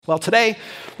Well, today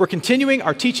we're continuing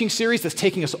our teaching series that's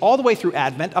taking us all the way through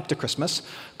Advent up to Christmas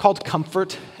called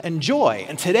Comfort and Joy.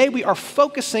 And today we are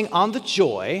focusing on the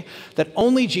joy that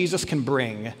only Jesus can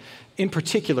bring, in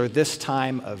particular this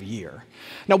time of year.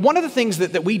 Now, one of the things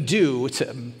that we do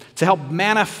to help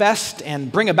manifest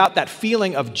and bring about that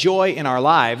feeling of joy in our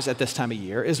lives at this time of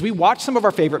year is we watch some of our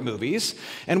favorite movies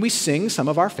and we sing some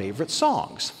of our favorite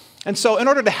songs. And so in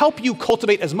order to help you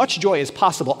cultivate as much joy as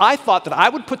possible, I thought that I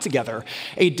would put together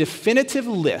a definitive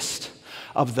list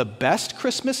of the best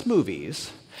Christmas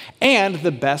movies and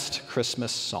the best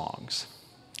Christmas songs.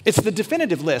 It's the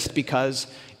definitive list because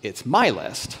it's my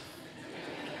list,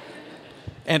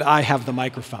 and I have the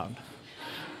microphone.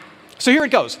 So here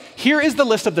it goes. Here is the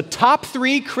list of the top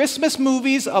 3 Christmas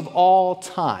movies of all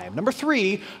time. Number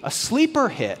 3, a sleeper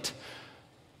hit,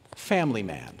 Family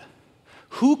Man.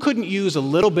 Who couldn't use a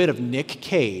little bit of Nick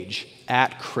Cage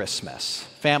at Christmas?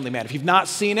 Family Man. If you've not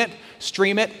seen it,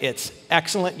 stream it. It's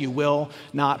excellent. You will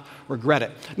not regret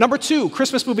it. Number 2,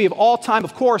 Christmas movie of all time,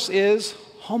 of course, is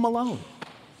Home Alone.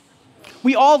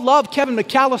 We all love Kevin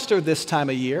McAllister this time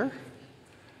of year.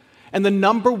 And the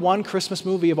number 1 Christmas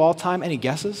movie of all time, any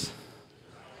guesses?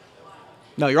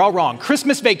 No, you're all wrong.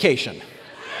 Christmas Vacation.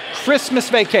 Christmas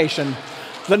Vacation.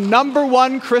 The number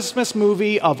 1 Christmas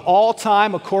movie of all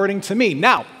time, according to me.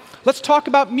 Now, let's talk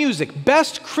about music.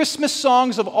 Best Christmas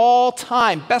songs of all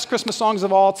time. Best Christmas songs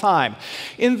of all time.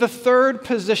 In the 3rd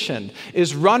position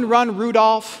is Run, Run,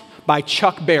 Rudolph by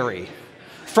Chuck Berry,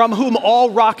 from whom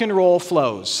all rock and roll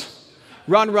flows.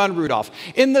 Run, Run, Rudolph.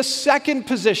 In the 2nd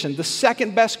position, the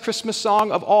 2nd best Christmas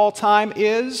song of all time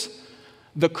is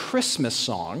The Christmas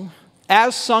Song,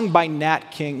 as sung by Nat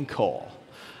King Cole.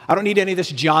 I don't need any of this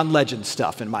John Legend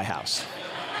stuff in my house.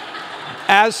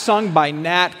 As sung by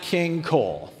Nat King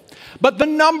Cole. But the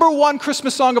number 1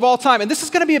 Christmas song of all time, and this is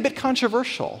going to be a bit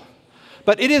controversial,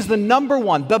 but it is the number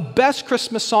 1, the best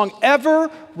Christmas song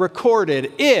ever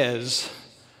recorded is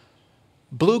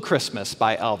Blue Christmas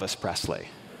by Elvis Presley.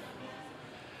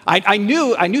 I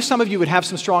knew some of you would have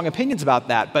some strong opinions about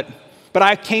that, but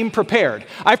I came prepared.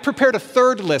 I've prepared a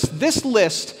 3rd list. This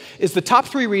list is the top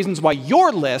 3 reasons why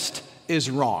your list is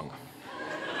wrong.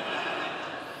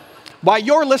 Why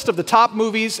your list of the top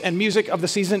movies and music of the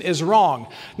season is wrong.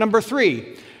 Number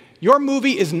 3, your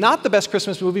movie is not the best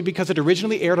Christmas movie because it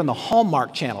originally aired on the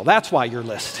Hallmark Channel. That's why your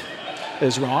list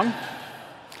is wrong.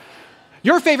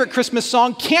 Your favorite Christmas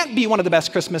song can't be one of the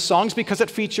best Christmas songs because it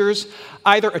features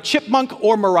either a chipmunk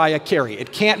or Mariah Carey.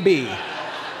 It can't be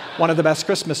one of the best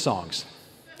Christmas songs.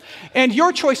 And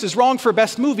your choice is wrong for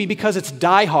best movie because it's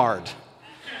Die Hard.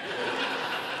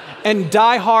 And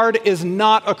Die Hard is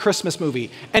not a Christmas movie.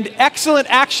 An excellent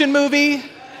action movie?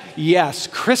 Yes.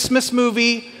 Christmas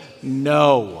movie?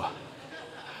 No.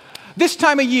 This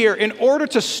time of year, in order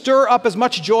to stir up as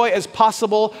much joy as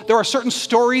possible, there are certain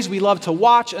stories we love to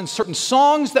watch and certain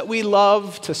songs that we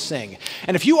love to sing.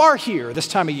 And if you are here this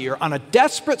time of year on a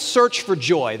desperate search for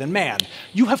joy, then man,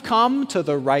 you have come to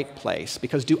the right place,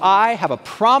 because do I have a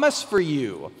promise for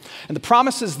you? And the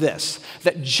promise is this,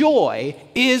 that joy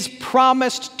is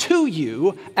promised to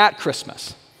you at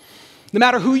Christmas. No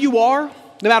matter who you are,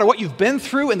 no matter what you've been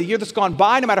through in the year that's gone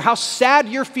by, no matter how sad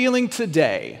you're feeling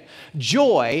today,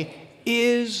 joy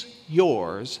is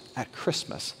yours at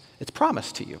Christmas. It's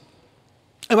promised to you.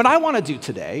 And what I want to do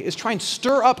today is try and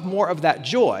stir up more of that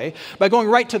joy by going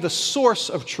right to the source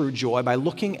of true joy by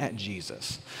looking at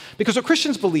Jesus. Because what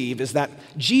Christians believe is that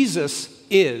Jesus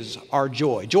is our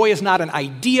joy. Joy is not an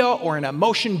idea or an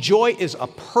emotion. Joy is a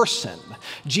person,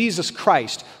 Jesus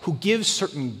Christ, who gives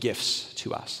certain gifts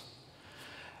to us.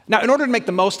 Now, in order to make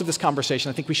the most of this conversation,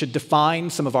 I think we should define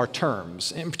some of our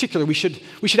terms. In particular, we should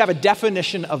have a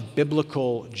definition of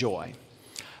biblical joy.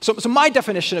 So my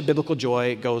definition of biblical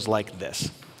joy goes like this.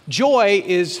 Joy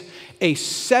is a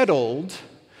settled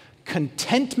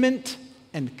contentment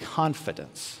and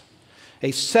confidence.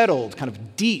 A settled, kind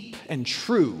of deep and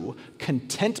true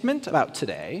contentment about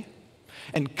today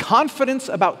and confidence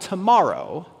about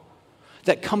tomorrow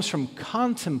that comes from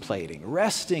contemplating,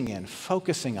 resting in,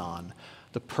 focusing on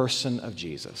the person of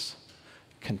Jesus.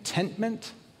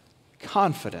 Contentment,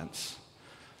 confidence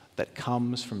that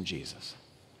comes from Jesus.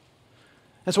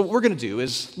 And so what we're going to do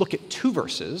is look at 2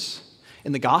 verses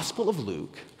in the Gospel of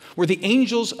Luke where the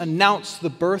angels announce the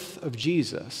birth of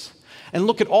Jesus, and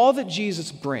look at all that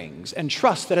Jesus brings and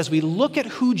trust that as we look at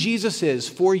who Jesus is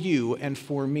for you and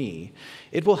for me,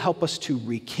 it will help us to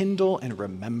rekindle and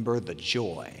remember the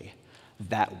joy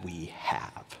that we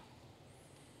have.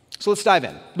 So let's dive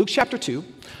in. Luke chapter 2,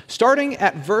 starting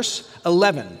at verse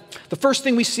 11. The first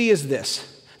thing we see is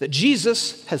this, that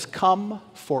Jesus has come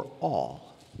for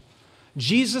all.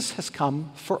 Jesus has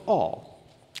come for all.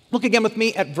 Look again with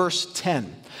me at verse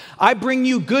 10. I bring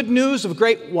you good news of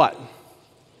great what?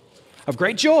 Of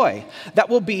great joy that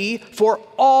will be for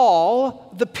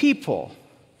all the people.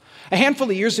 A handful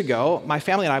of years ago, my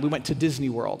family and I, we went to Disney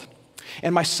World.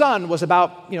 And my son was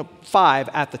about 5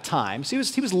 at the time, so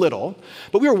he was little.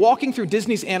 But we were walking through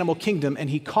Disney's Animal Kingdom, and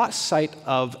he caught sight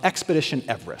of Expedition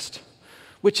Everest,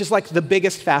 which is like the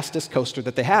biggest, fastest coaster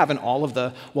that they have in all of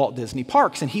the Walt Disney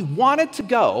parks. And he wanted to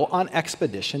go on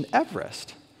Expedition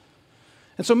Everest.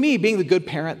 And so me, being the good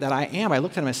parent that I am, I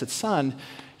looked at him and I said, son,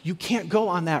 you can't go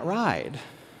on that ride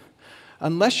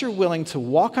unless you're willing to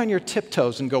walk on your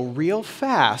tiptoes and go real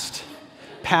fast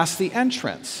past the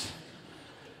entrance.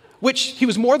 Which he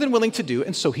was more than willing to do,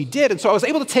 and so he did. And so I was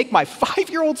able to take my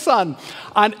 5-year-old son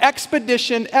on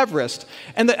Expedition Everest.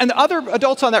 And the other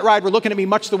adults on that ride were looking at me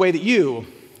much the way that you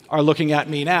are looking at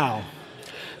me now.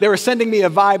 They were sending me a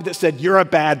vibe that said, you're a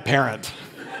bad parent.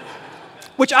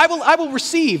 Which I will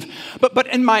receive. But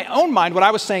in my own mind, what I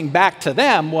was saying back to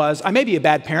them was, I may be a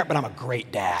bad parent, but I'm a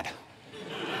great dad.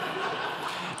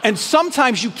 And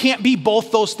sometimes you can't be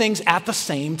both those things at the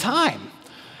same time.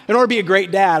 In order to be a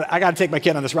great dad, I got to take my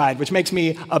kid on this ride, which makes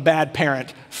me a bad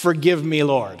parent. Forgive me,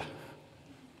 Lord.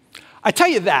 I tell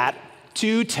you that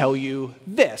to tell you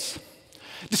this.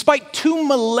 Despite 2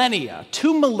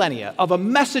 millennia of a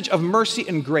message of mercy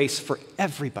and grace for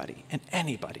everybody and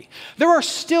anybody, there are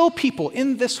still people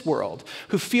in this world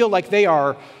who feel like they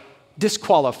are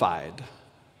disqualified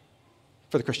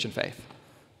for the Christian faith,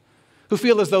 who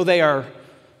feel as though they are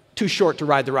too short to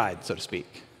ride the ride, so to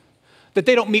speak. That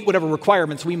they don't meet whatever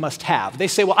requirements we must have. They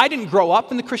say, well, I didn't grow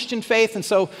up in the Christian faith, and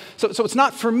so it's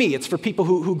not for me. It's for people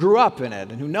who grew up in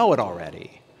it and who know it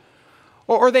already.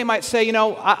 Or they might say,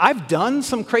 I've done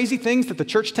some crazy things that the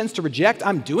church tends to reject.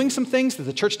 I'm doing some things that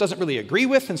the church doesn't really agree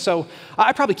with, and so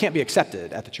I probably can't be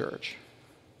accepted at the church.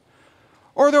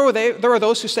 Or there are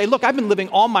those who say, look, I've been living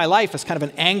all my life as kind of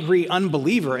an angry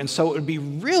unbeliever, and so it would be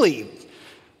really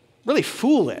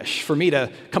foolish for me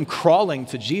to come crawling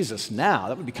to Jesus now.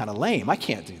 That would be kind of lame. I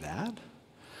can't do that.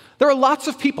 There are lots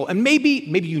of people, and maybe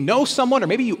you know someone, or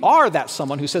maybe you are that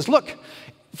someone who says, look,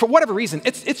 for whatever reason,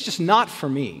 it's just not for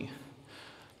me.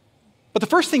 But the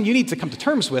first thing you need to come to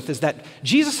terms with is that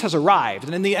Jesus has arrived,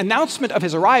 and in the announcement of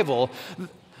his arrival,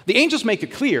 the angels make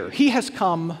it clear, he has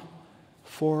come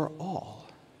for all.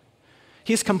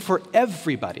 He has come for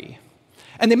everybody.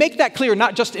 And they make that clear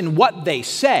not just in what they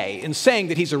say, in saying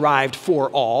that he's arrived for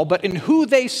all, but in who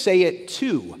they say it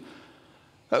to.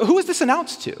 Who is this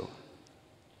announced to?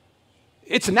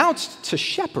 It's announced to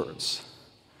shepherds.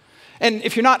 And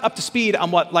if you're not up to speed on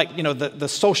what the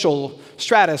social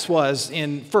stratus was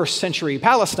in first century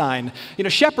Palestine,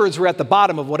 shepherds were at the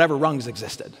bottom of whatever rungs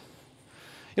existed.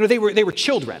 They were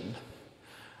children.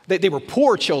 They were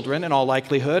poor children in all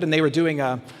likelihood, and they were doing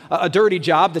a dirty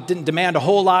job that didn't demand a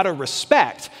whole lot of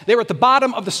respect. They were at the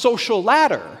bottom of the social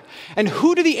ladder. And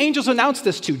who do the angels announce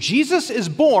this to? Jesus is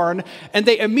born, and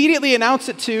they immediately announce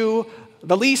it to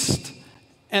the least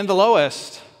and the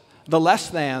lowest, the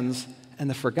less thans and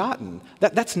the forgotten.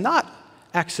 That's not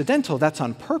accidental, that's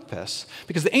on purpose,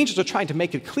 because the angels are trying to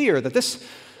make it clear that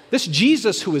this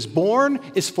Jesus who is born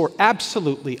is for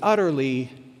absolutely, utterly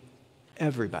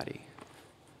everybody.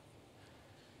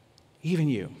 Even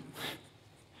you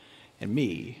and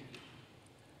me,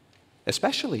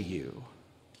 especially you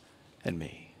and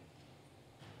me.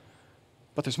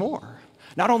 But there's more.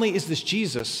 Not only is this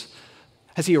Jesus,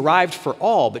 has he arrived for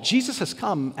all, but Jesus has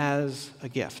come as a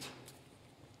gift.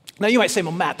 Now you might say,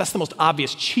 well, Matt, that's the most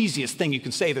obvious, cheesiest thing you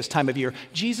can say this time of year.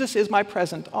 Jesus is my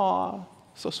present. Aw,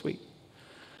 so sweet.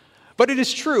 But it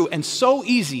is true and so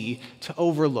easy to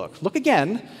overlook. Look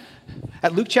again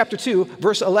at Luke chapter 2,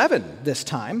 verse 11 this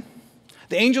time.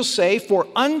 The angels say, for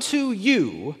unto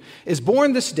you is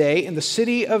born this day in the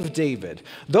city of David.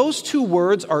 Those 2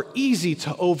 words are easy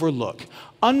to overlook.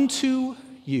 Unto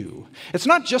you. It's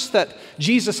not just that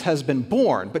Jesus has been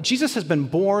born, but Jesus has been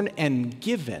born and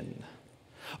given.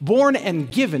 Born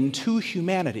and given to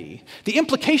humanity. The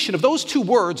implication of those 2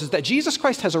 words is that Jesus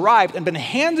Christ has arrived and been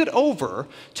handed over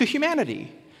to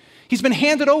humanity. He's been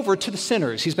handed over to the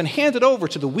sinners. He's been handed over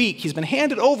to the weak. He's been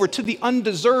handed over to the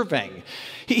undeserving.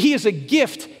 He is a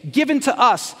gift given to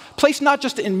us, placed not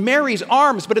just in Mary's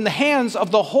arms, but in the hands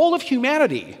of the whole of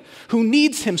humanity who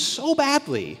needs him so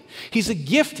badly. He's a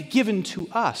gift given to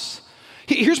us.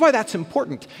 Here's why that's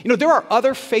important. There are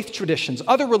other faith traditions,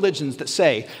 other religions that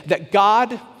say that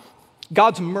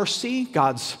God's mercy,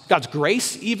 God's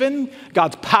grace even,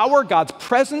 God's power, God's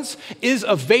presence is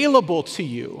available to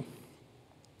you.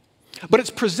 But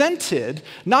it's presented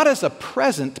not as a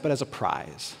present, but as a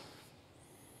prize.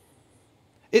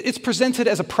 It's presented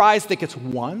as a prize that gets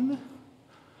won,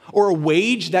 or a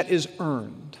wage that is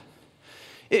earned.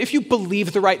 If you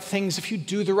believe the right things, if you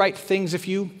do the right things, if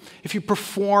you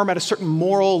perform at a certain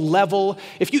moral level,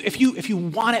 if you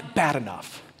want it bad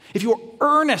enough, if you're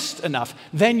earnest enough,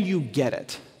 then you get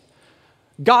it.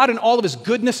 God in all of his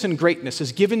goodness and greatness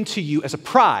is given to you as a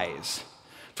prize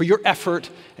for your effort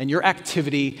and your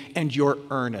activity and your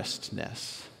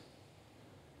earnestness.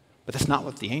 But that's not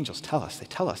what the angels tell us. They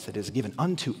tell us that it is given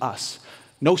unto us,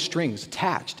 no strings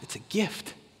attached. It's a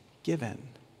gift given,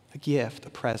 a gift, a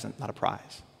present, not a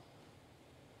prize.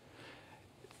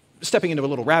 Stepping into a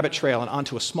little rabbit trail and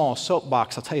onto a small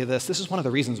soapbox, I'll tell you this. This is one of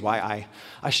the reasons why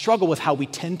I struggle with how we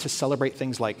tend to celebrate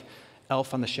things like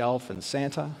Elf on the Shelf and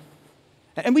Santa.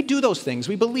 And we do those things.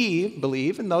 We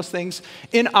believe in those things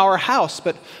in our house.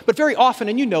 But very often,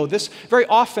 and you know this, very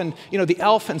often, the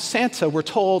elf and Santa, we're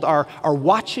told, are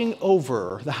watching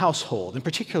over the household, in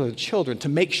particular the children, to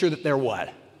make sure that they're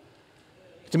what?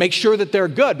 To make sure that they're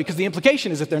good. Because the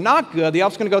implication is if they're not good, the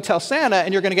elf's going to go tell Santa,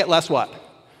 and you're going to get less what?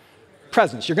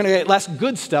 Presents. You're going to get less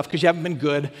good stuff because you haven't been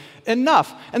good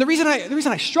enough. And the reason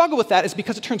I struggle with that is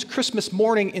because it turns Christmas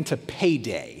morning into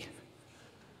payday,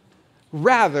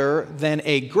 rather than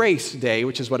a grace day,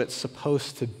 which is what it's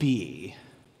supposed to be.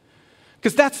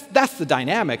 Because that's the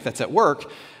dynamic that's at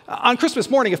work. On Christmas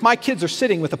morning, if my kids are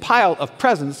sitting with a pile of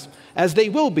presents, as they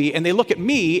will be, and they look at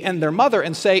me and their mother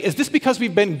and say, is this because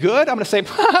we've been good? I'm going to say,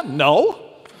 no.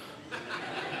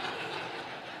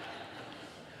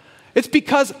 It's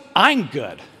because I'm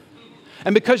good,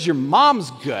 and because your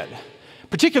mom's good.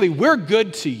 Particularly, we're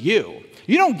good to you.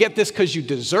 You don't get this because you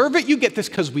deserve it. You get this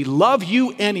because we love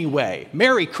you anyway.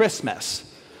 Merry Christmas.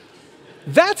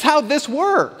 That's how this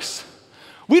works.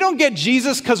 We don't get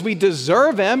Jesus because we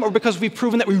deserve him or because we've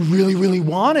proven that we really, really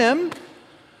want him.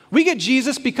 We get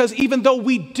Jesus because even though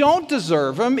we don't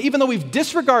deserve him, even though we've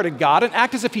disregarded God and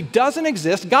act as if he doesn't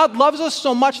exist, God loves us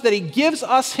so much that he gives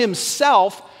us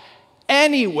himself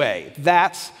anyway.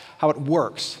 That's how it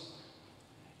works.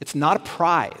 It's not a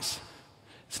prize.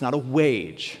 It's not a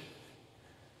wage.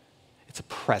 It's a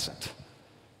present.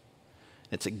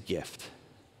 It's a gift.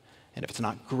 And if it's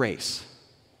not grace,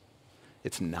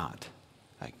 it's not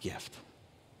a gift.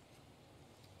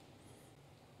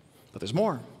 But there's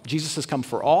more. Jesus has come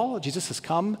for all. Jesus has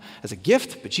come as a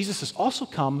gift, but Jesus has also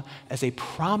come as a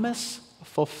promise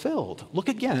fulfilled. Look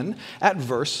again at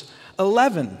verse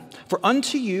 11. For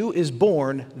unto you is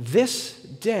born this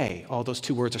day, all those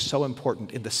two words are so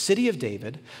important, in the city of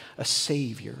David, a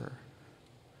Savior.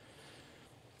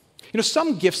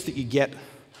 Some gifts that you get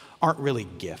aren't really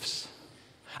gifts.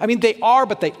 I mean, they are,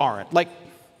 but they aren't. Like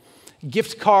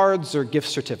gift cards or gift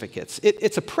certificates.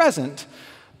 It's a present,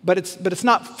 but it's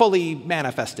not fully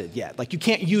manifested yet. Like you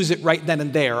can't use it right then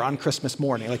and there on Christmas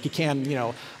morning, like you can,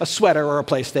 a sweater or a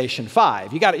PlayStation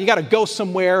 5. You got to go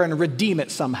somewhere and redeem it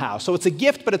somehow. So it's a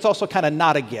gift, but it's also kind of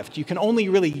not a gift. You can only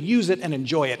really use it and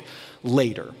enjoy it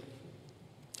later.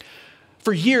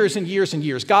 For years and years and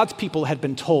years, God's people had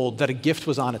been told that a gift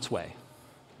was on its way.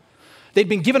 They'd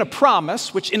been given a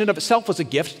promise, which in and of itself was a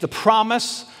gift, the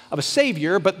promise of a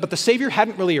Savior, but the Savior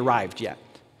hadn't really arrived yet.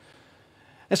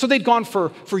 And so they'd gone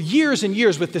for years and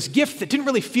years with this gift that didn't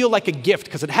really feel like a gift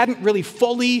because it hadn't really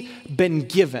fully been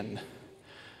given.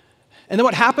 And then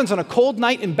what happens on a cold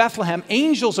night in Bethlehem,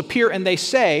 angels appear and they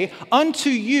say, unto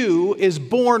you is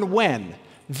born when?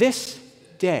 This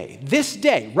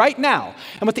day, right now.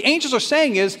 And what the angels are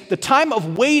saying is the time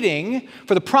of waiting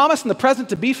for the promise and the present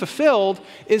to be fulfilled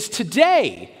is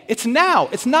today. It's now.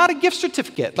 It's not a gift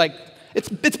certificate. Like,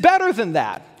 it's better than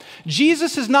that.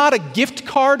 Jesus is not a gift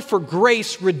card for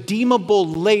grace redeemable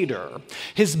later.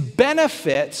 His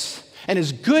benefits and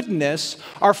his goodness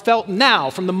are felt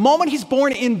now. From the moment he's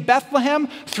born in Bethlehem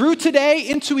through today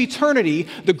into eternity,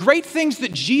 the great things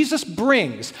that Jesus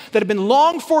brings that have been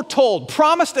long foretold,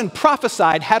 promised and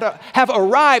prophesied have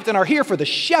arrived and are here for the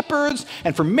shepherds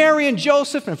and for Mary and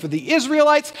Joseph and for the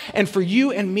Israelites and for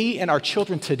you and me and our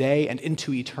children today and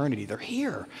into eternity. They're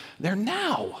here. They're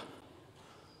now.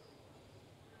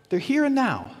 They're here and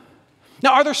now.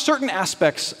 Now, are there certain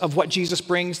aspects of what Jesus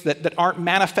brings that aren't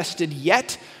manifested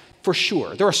yet? For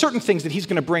sure. There are certain things that he's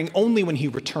going to bring only when he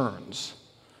returns.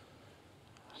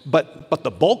 But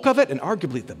the bulk of it, and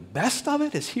arguably the best of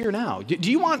it, is here now. Do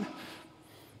you want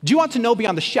to know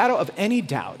beyond the shadow of any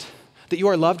doubt that you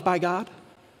are loved by God?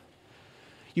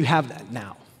 You have that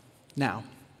now. Now.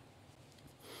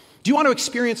 Do you want to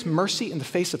experience mercy in the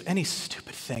face of any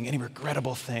stupid thing, any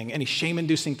regrettable thing, any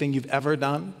shame-inducing thing you've ever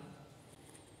done?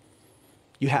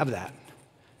 You have that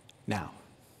now.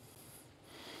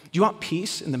 Do you want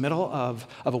peace in the middle of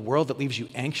a world that leaves you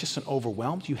anxious and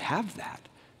overwhelmed? You have that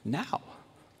now.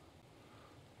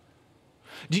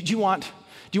 Do you want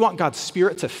Do you want God's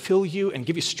Spirit to fill you and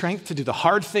give you strength to do the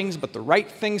hard things, but the right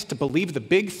things, to believe the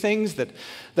big things that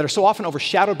are so often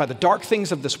overshadowed by the dark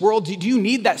things of this world? Do you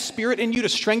need that Spirit in you to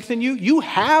strengthen you? You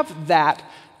have that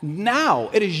now.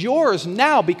 It is yours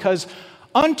now, because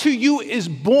unto you is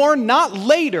born, not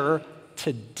later,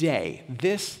 today,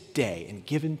 this day, and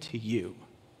given to you,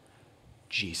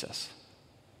 Jesus.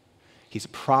 He's a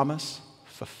promise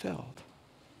fulfilled.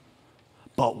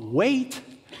 But wait,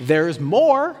 there's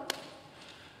more.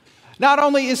 Not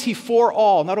only is he for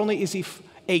all, not only is he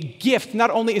a gift, not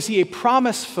only is he a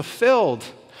promise fulfilled,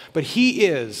 but he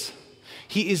is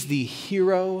the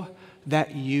hero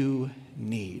that you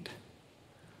need.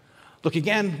 Look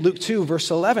again, Luke 2, verse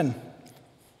 11.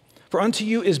 For unto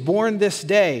you is born this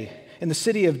day in the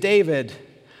city of David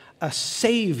a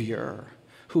Savior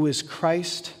who is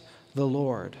Christ the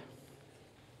Lord.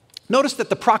 Notice that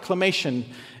the proclamation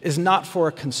is not for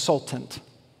a consultant.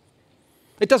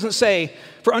 It doesn't say,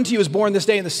 for unto you is born this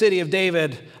day in the city of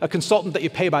David a consultant that you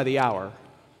pay by the hour.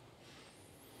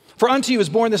 For unto you is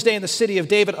born this day in the city of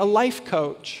David a life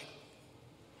coach.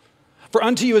 For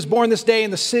unto you is born this day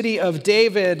in the city of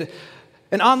David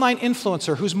an online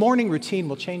influencer whose morning routine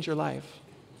will change your life.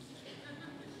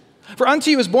 For unto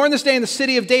you is born this day in the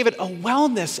city of David a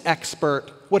wellness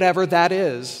expert, whatever that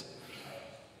is.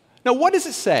 Now, what does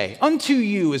it say? Unto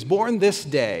you is born this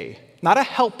day, not a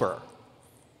helper,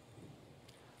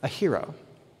 a hero,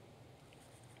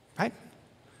 right?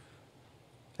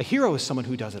 A hero is someone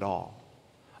who does it all.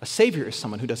 A Savior is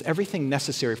someone who does everything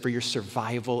necessary for your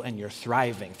survival and your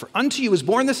thriving. For unto you is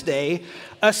born this day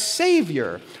a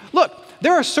Savior. Look,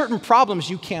 there are certain problems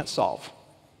you can't solve.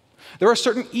 There are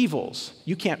certain evils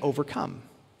you can't overcome.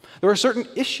 There are certain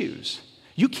issues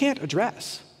you can't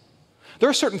address. There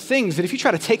are certain things that if you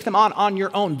try to take them on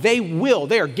your own, they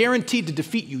are guaranteed to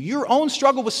defeat you. Your own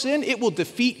struggle with sin, it will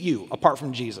defeat you apart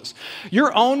from Jesus.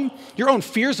 Your own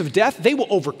fears of death, they will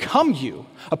overcome you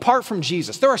apart from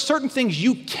Jesus. There are certain things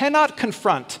you cannot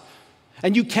confront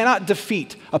and you cannot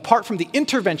defeat apart from the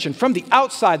intervention from the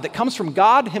outside that comes from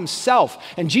God himself.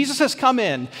 And Jesus has come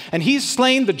in and he's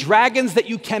slain the dragons that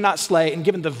you cannot slay and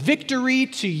given the victory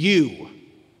to you.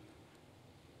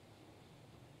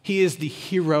 He is the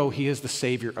hero, he is the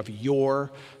Savior of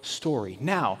your story.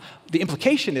 Now, the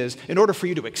implication is, in order for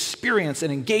you to experience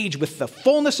and engage with the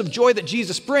fullness of joy that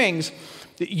Jesus brings,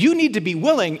 you need to be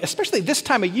willing, especially this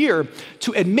time of year,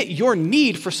 to admit your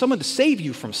need for someone to save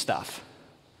you from stuff.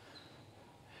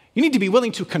 You need to be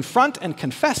willing to confront and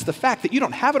confess the fact that you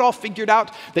don't have it all figured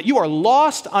out, that you are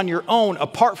lost on your own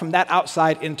apart from that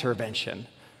outside intervention.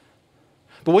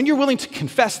 But when you're willing to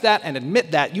confess that and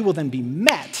admit that, you will then be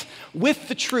met with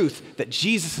the truth that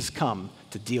Jesus has come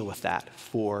to deal with that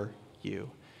for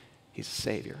you. He's a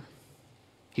Savior.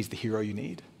 He's the hero you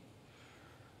need.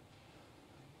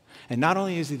 And not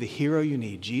only is he the hero you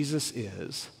need, Jesus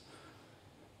is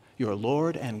your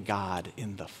Lord and God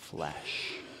in the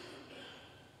flesh.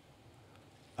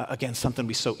 Again, something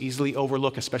we so easily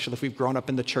overlook, especially if we've grown up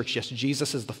in the church. Yes,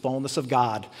 Jesus is the fullness of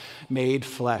God made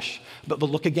flesh. But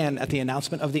look again at the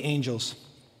announcement of the angels.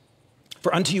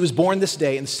 For unto you is born this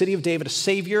day in the city of David a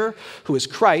Savior who is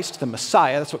Christ, the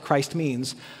Messiah, that's what Christ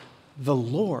means, the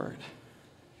Lord.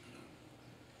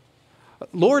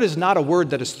 Lord is not a word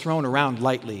that is thrown around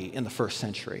lightly in the first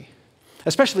century,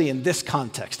 especially in this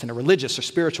context, in a religious or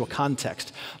spiritual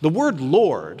context. The word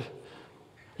Lord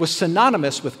was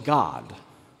synonymous with God,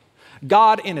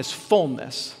 God in his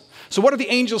fullness. So what are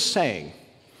the angels saying?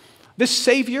 This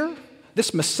Savior,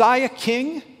 this Messiah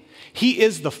King, he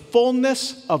is the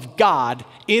fullness of God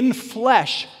in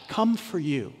flesh come for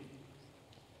you.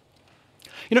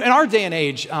 You know, in our day and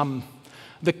age,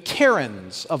 the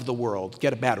Karens of the world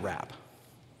get a bad rap.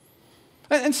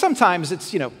 And sometimes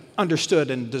it's, understood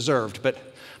and deserved,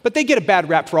 but they get a bad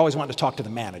rap for always wanting to talk to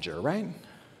the manager, right?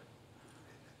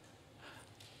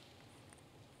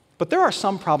 But there are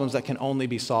some problems that can only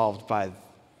be solved by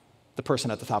the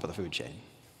person at the top of the food chain.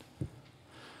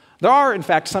 There are, in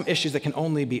fact, some issues that can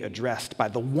only be addressed by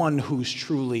the one who's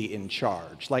truly in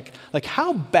charge. Like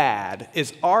how bad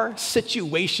is our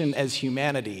situation as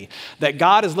humanity that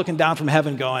God is looking down from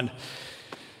heaven going,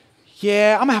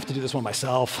 yeah, I'm gonna have to do this one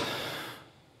myself.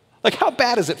 Like how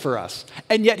bad is it for us?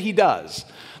 And yet he does.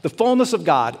 The fullness of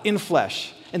God in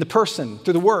flesh, in the person,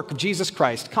 through the work of Jesus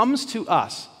Christ, comes to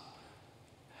us.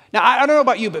 Now, I don't know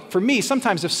about you, but for me,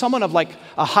 sometimes if someone of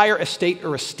a higher estate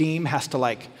or esteem has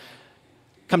to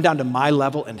come down to my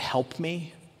level and help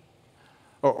me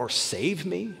or save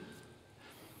me,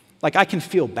 I can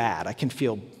feel bad. I can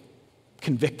feel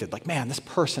convicted. Man, this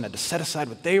person had to set aside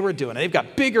what they were doing. They've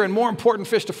got bigger and more important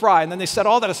fish to fry, and then they set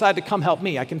all that aside to come help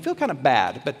me. I can feel kind of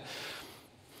bad,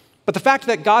 But the fact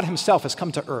that God himself has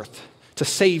come to earth to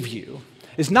save you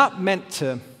is not meant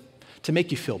to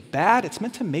make you feel bad. It's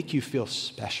meant to make you feel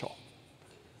special.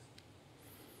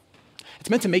 It's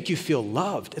meant to make you feel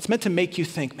loved. It's meant to make you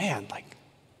think, man, like,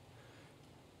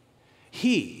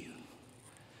 he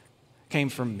came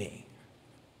for me.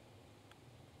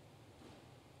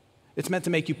 It's meant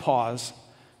to make you pause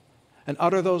and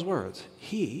utter those words.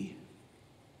 He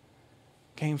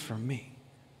came for me.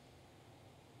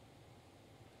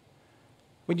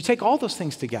 When you take all those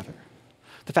things together,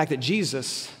 the fact that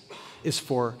Jesus is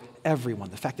for everyone,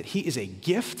 the fact that he is a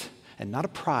gift and not a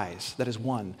prize that is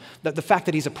won, the fact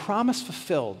that he's a promise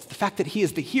fulfilled, the fact that he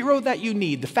is the hero that you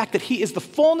need, the fact that he is the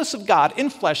fullness of God in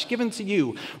flesh given to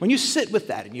you, when you sit with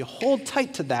that and you hold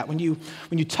tight to that, when you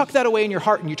tuck that away in your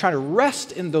heart and you try to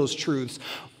rest in those truths,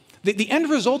 the end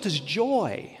result is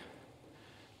joy.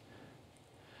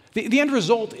 The end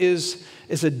result is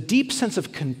a deep sense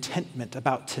of contentment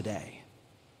about today.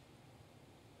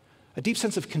 A deep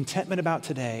sense of contentment about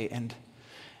today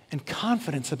and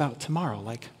confidence about tomorrow.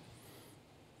 Like,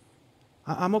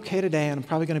 I'm okay today and I'm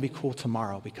probably going to be cool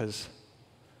tomorrow because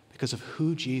of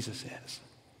who Jesus is.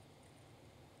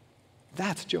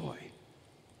 That's joy.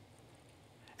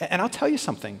 And I'll tell you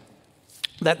something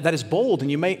that is bold,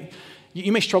 and you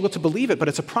may struggle to believe it, but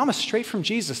it's a promise straight from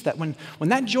Jesus that when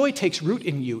that joy takes root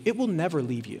in you, it will never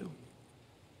leave you.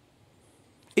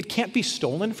 It can't be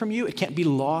stolen from you. It can't be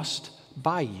lost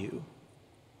by you.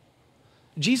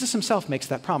 Jesus himself makes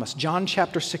that promise. John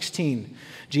chapter 16,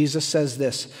 Jesus says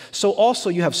this, "So also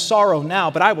you have sorrow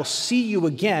now, but I will see you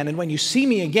again, and when you see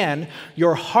me again,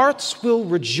 your hearts will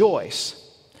rejoice,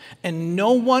 and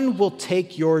no one will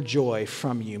take your joy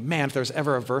from you." Man, if there's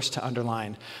ever a verse to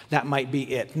underline, that might be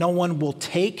it. No one will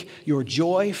take your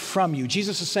joy from you.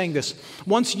 Jesus is saying this.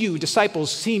 Once you,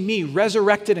 disciples, see me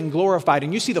resurrected and glorified,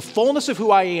 and you see the fullness of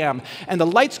who I am, and the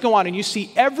lights go on, and you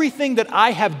see everything that I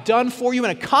have done for you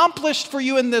and accomplished for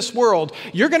you in this world,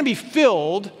 you're going to be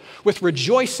filled with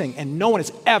rejoicing, and no one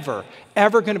is ever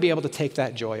going to be able to take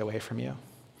that joy away from you.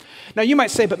 Now, you might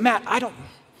say, but Matt,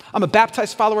 I'm a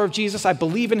baptized follower of Jesus. I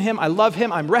believe in him. I love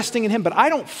him. I'm resting in him, but I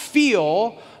don't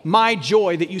feel my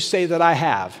joy that you say that I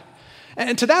have.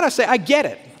 And to that I say, I get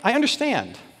it. I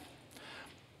understand.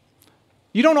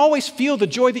 You don't always feel the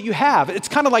joy that you have. It's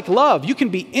kind of like love. You can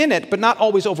be in it, but not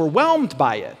always overwhelmed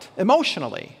by it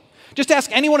emotionally. Just ask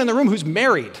anyone in the room who's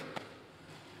married.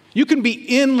 You can be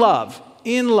in love,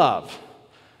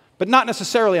 but not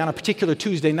necessarily on a particular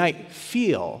Tuesday night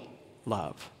feel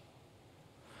love.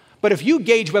 But if you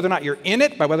gauge whether or not you're in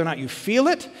it by whether or not you feel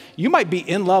it, you might be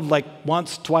in love like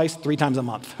once, twice, 3 times a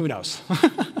month. Who knows?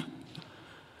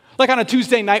 Like on a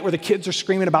Tuesday night where the kids are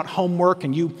screaming about homework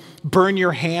and you burn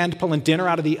your hand pulling dinner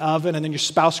out of the oven and then your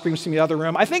spouse screams from the other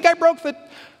room, "I think I broke the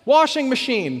washing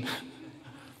machine."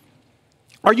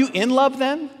 Are you in love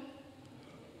then?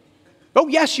 Oh,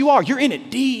 yes, you are. You're in it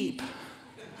deep.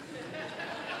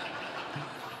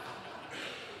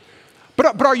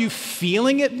 But are you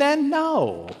feeling it then?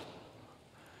 No.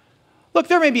 Look,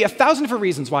 there may be 1,000 different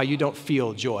reasons why you don't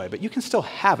feel joy, but you can still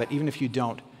have it even if you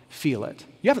don't feel it.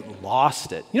 You haven't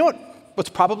lost it. You know what's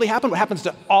probably happened? What happens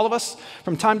to all of us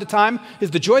from time to time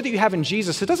is the joy that you have in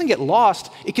Jesus, it doesn't get lost,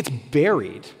 it gets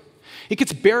buried. It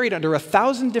gets buried under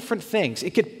 1,000 different things.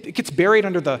 It gets buried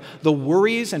under the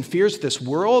worries and fears of this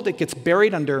world. It gets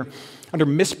buried under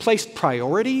misplaced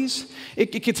priorities.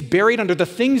 It gets buried under the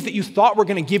things that you thought were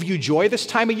going to give you joy this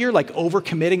time of year, like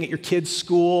overcommitting at your kids'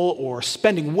 school or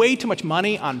spending way too much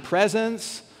money on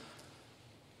presents.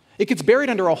 It gets buried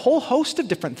under a whole host of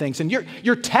different things. And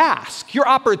your task, your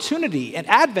opportunity in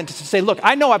Advent is to say, look,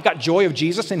 I know I've got joy of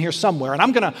Jesus in here somewhere, and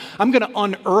I'm gonna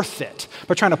unearth it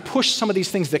by trying to push some of these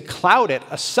things that cloud it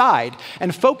aside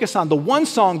and focus on the one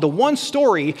song, the one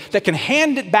story that can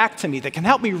hand it back to me, that can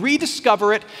help me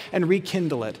rediscover it and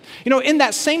rekindle it. You know, in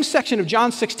that same section of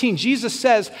John 16, Jesus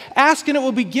says, "Ask and it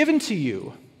will be given to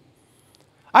you.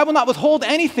 I will not withhold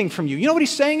anything from you." You know what he's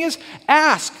saying is,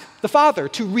 ask the Father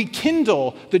to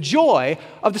rekindle the joy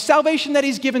of the salvation that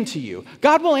he's given to you.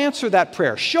 God will answer that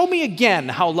prayer. Show me again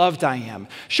how loved I am.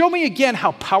 Show me again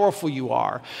how powerful you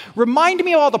are. Remind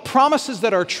me of all the promises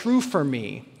that are true for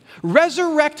me.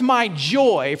 Resurrect my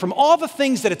joy from all the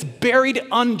things that it's buried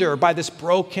under by this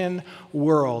broken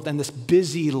world and this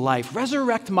busy life.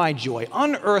 Resurrect my joy.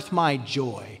 Unearth my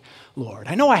joy, Lord.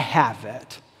 I know I have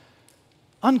it.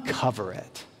 Uncover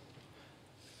it.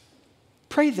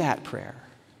 Pray that prayer.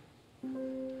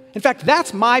 In fact,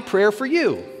 that's my prayer for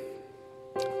you.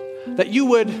 That you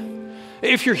would,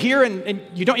 if you're here and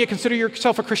you don't yet consider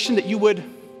yourself a Christian, that you would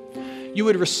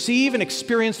receive and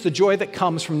experience the joy that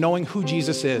comes from knowing who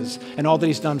Jesus is and all that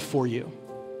he's done for you.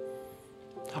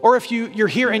 Or if you're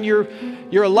here and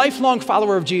you're a lifelong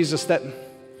follower of Jesus, that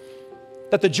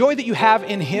the joy that you have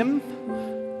in him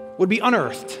would be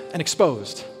unearthed and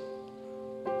exposed.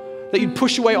 That you'd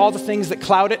push away all the things that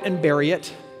cloud it and bury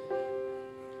it,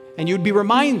 and you'd be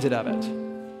reminded of it.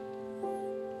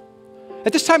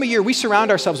 At this time of year, we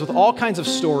surround ourselves with all kinds of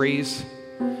stories,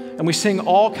 and we sing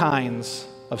all kinds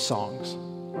of songs.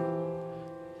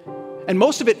 And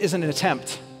most of it is an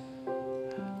attempt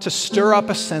to stir up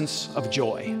a sense of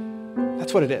joy.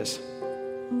 That's what it is.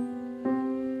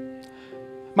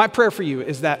 My prayer for you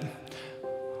is that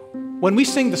when we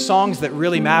sing the songs that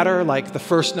really matter, like the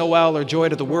first Noel or Joy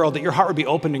to the World, that your heart would be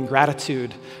opened in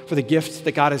gratitude for the gift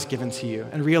that God has given to you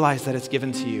and realize that it's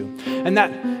given to you. And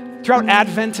that throughout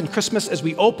Advent and Christmas, as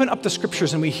we open up the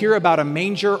scriptures and we hear about a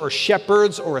manger or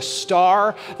shepherds or a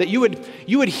star, that you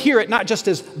would hear it not just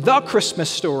as the Christmas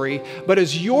story, but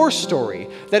as your story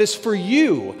that is for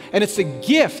you. And it's a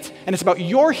gift, and it's about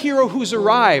your hero who's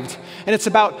arrived, and it's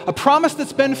about a promise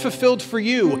that's been fulfilled for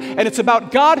you, and it's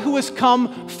about God who has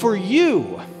come for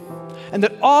you. And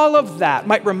that all of that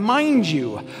might remind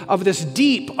you of this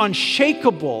deep,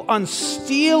 unshakable,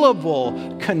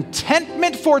 unstealable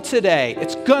contentment for today.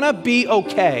 It's gonna be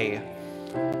okay.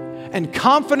 And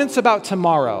confidence about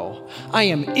tomorrow. I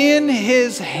am in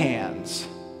his hands.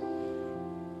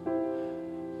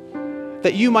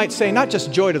 That you might say not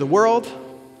just joy to the world,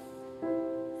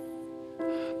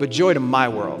 but joy to my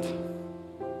world.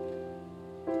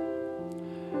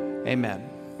 Amen.